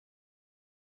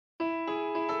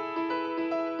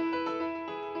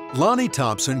Lonnie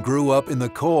Thompson grew up in the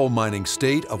coal mining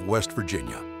state of West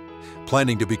Virginia.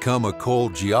 Planning to become a coal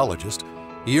geologist,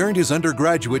 he earned his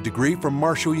undergraduate degree from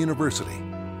Marshall University,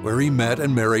 where he met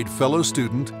and married fellow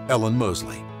student Ellen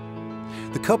Mosley.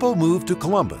 The couple moved to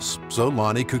Columbus so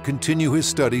Lonnie could continue his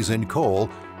studies in coal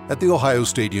at The Ohio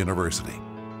State University.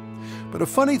 But a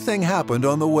funny thing happened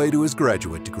on the way to his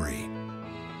graduate degree.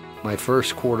 My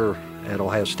first quarter at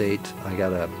Ohio State, I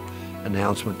got an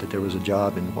announcement that there was a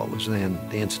job in what was then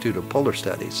the Institute of Polar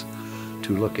Studies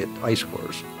to look at ice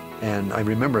cores. And I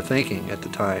remember thinking at the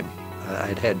time,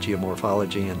 I'd had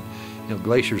geomorphology, and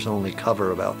glaciers only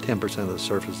cover about 10% of the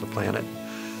surface of the planet.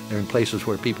 They're in places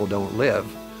where people don't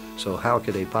live, so how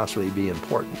could they possibly be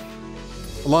important?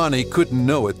 Lonnie couldn't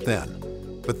know it then.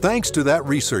 But thanks to that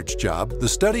research job, the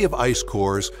study of ice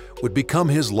cores would become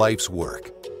his life's work.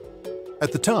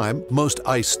 At the time, most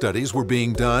ice studies were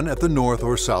being done at the North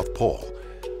or South Pole.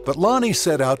 But Lonnie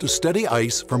set out to study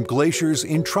ice from glaciers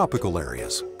in tropical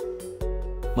areas.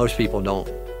 Most people don't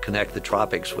connect the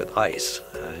tropics with ice.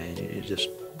 You just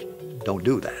don't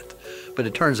do that. But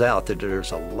it turns out that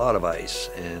there's a lot of ice,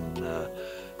 and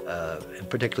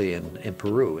particularly in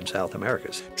Peru, in South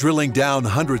America. Drilling down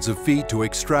hundreds of feet to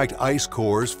extract ice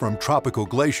cores from tropical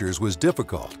glaciers was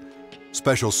difficult.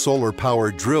 Special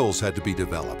solar-powered drills had to be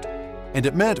developed, and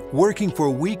it meant working for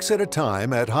weeks at a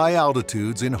time at high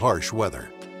altitudes in harsh weather.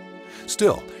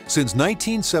 Still, since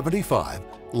 1975,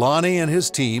 Lonnie and his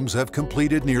teams have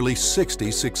completed nearly 60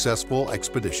 successful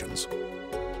expeditions.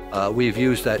 We've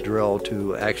used that drill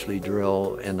to actually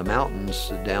drill in the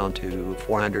mountains down to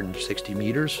 460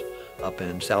 meters up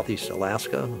in southeast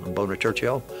Alaska, on Boner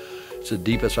Churchill. It's the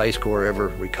deepest ice core ever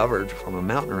recovered from a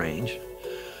mountain range.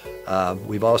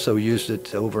 We've also used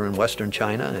it over in western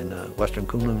China, in the western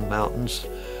Kunlun Mountains,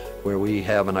 where we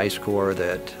have an ice core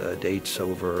that dates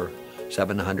over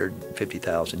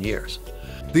 750,000 years.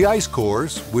 The ice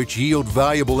cores, which yield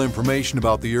valuable information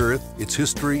about the Earth, its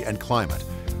history and climate,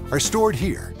 are stored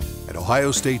here at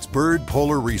Ohio State's Byrd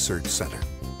Polar Research Center.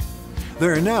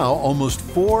 There are now almost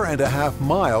 4.5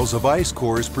 miles of ice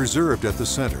cores preserved at the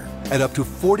center, at up to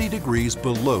 40 degrees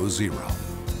below zero.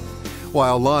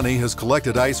 While Lonnie has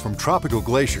collected ice from tropical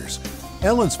glaciers,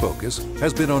 Ellen's focus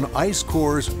has been on ice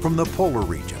cores from the polar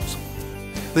regions.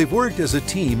 They've worked as a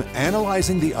team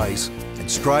analyzing the ice and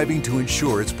striving to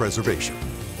ensure its preservation.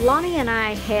 Lonnie and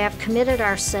I have committed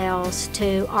ourselves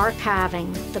to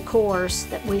archiving the cores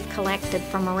that we've collected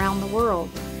from around the world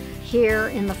here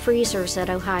in the freezers at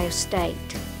Ohio State.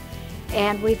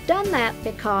 And we've done that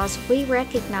because we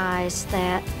recognize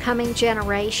that coming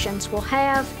generations will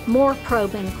have more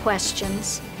probing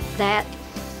questions, that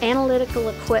analytical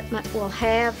equipment will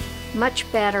have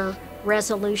much better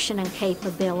resolution and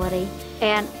capability.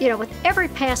 And, with every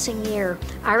passing year,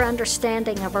 our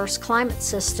understanding of Earth's climate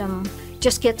system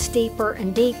just gets deeper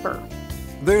and deeper.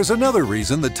 There's another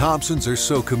reason the Thompsons are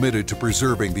so committed to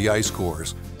preserving the ice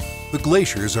cores. The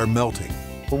glaciers are melting.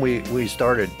 When we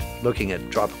started looking at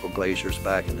tropical glaciers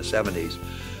back in the 70s,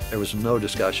 there was no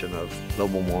discussion of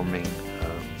global warming,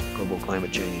 global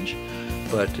climate change.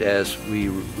 But as we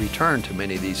returned to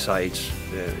many of these sites,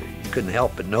 you couldn't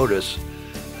help but notice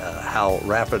how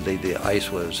rapidly the ice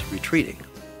was retreating.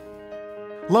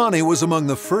 Lonnie was among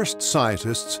the first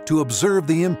scientists to observe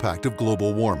the impact of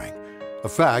global warming, a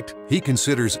fact he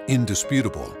considers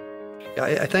indisputable.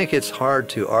 I think it's hard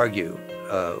to argue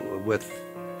with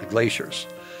the glaciers.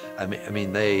 I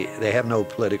mean, they have no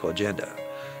political agenda.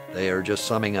 They are just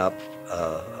summing up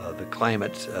the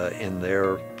climate in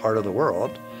their part of the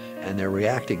world, and they're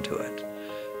reacting to it.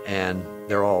 And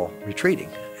they're all retreating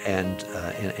and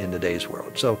in today's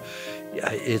world. So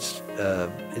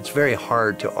it's very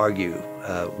hard to argue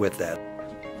with that.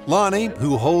 Lonnie,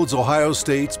 who holds Ohio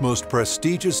State's most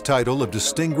prestigious title of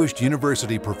Distinguished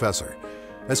University Professor,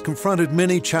 has confronted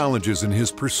many challenges in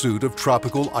his pursuit of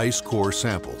tropical ice core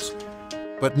samples,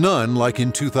 but none like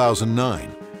in 2009,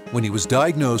 when he was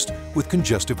diagnosed with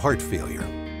congestive heart failure.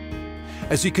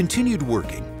 As he continued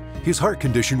working, his heart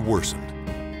condition worsened.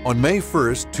 On May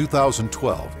 1st,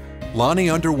 2012, Lonnie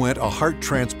underwent a heart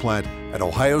transplant at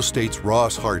Ohio State's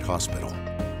Ross Heart Hospital.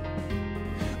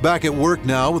 Back at work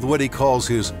now with what he calls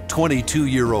his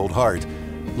 22-year-old heart,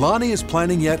 Lonnie is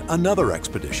planning yet another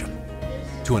expedition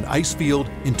to an ice field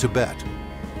in Tibet.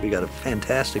 We got a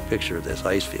fantastic picture of this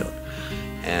ice field,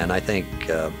 and I think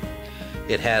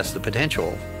it has the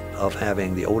potential of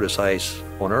having the oldest ice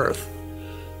on Earth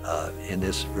in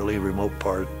this really remote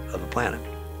part of the planet.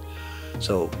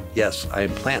 So yes,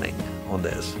 I'm planning on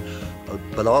this,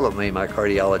 but all of me, my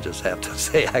cardiologists have to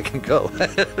say I can go.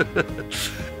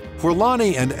 For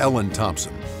Lonnie and Ellen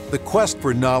Thompson, the quest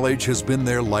for knowledge has been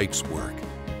their life's work.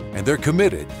 and they're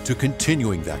committed to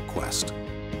continuing that quest.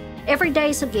 Every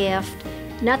day's a gift,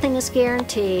 nothing is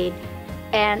guaranteed,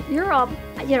 and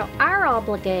our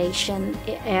obligation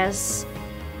as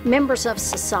members of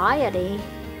society,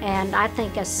 and I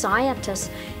think as scientists,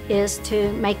 is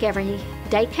to make every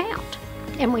day count.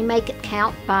 And we make it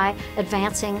count by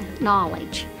advancing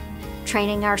knowledge,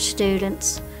 training our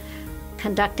students,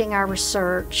 conducting our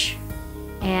research,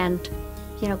 and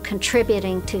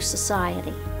contributing to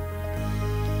society.